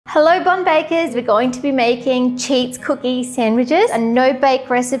Hello Bun Bakers, we're going to be making Cheats cookie sandwiches, a no-bake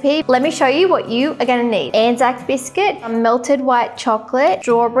recipe. Let me show you what you are gonna need. Anzac biscuit, a melted white chocolate,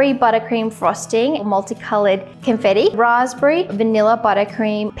 strawberry buttercream frosting, multicolored confetti, raspberry, vanilla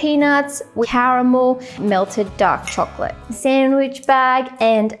buttercream, peanuts, caramel, melted dark chocolate. Sandwich bag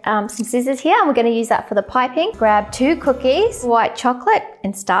and some scissors here, and we're gonna use that for the piping. Grab 2 cookies, white chocolate,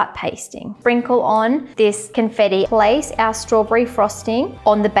 and start pasting. Sprinkle on this confetti. Place our strawberry frosting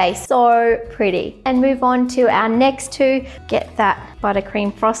on the base. So pretty. And move on to our next 2. Get that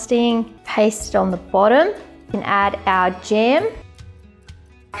buttercream frosting, paste it on the bottom. We can add our jam,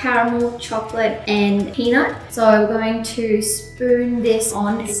 caramel, chocolate, and peanut. So we're going to spoon this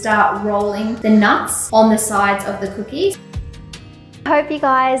on and start rolling the nuts on the sides of the cookies. I hope you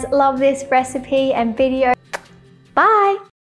guys love this recipe and video. Bye!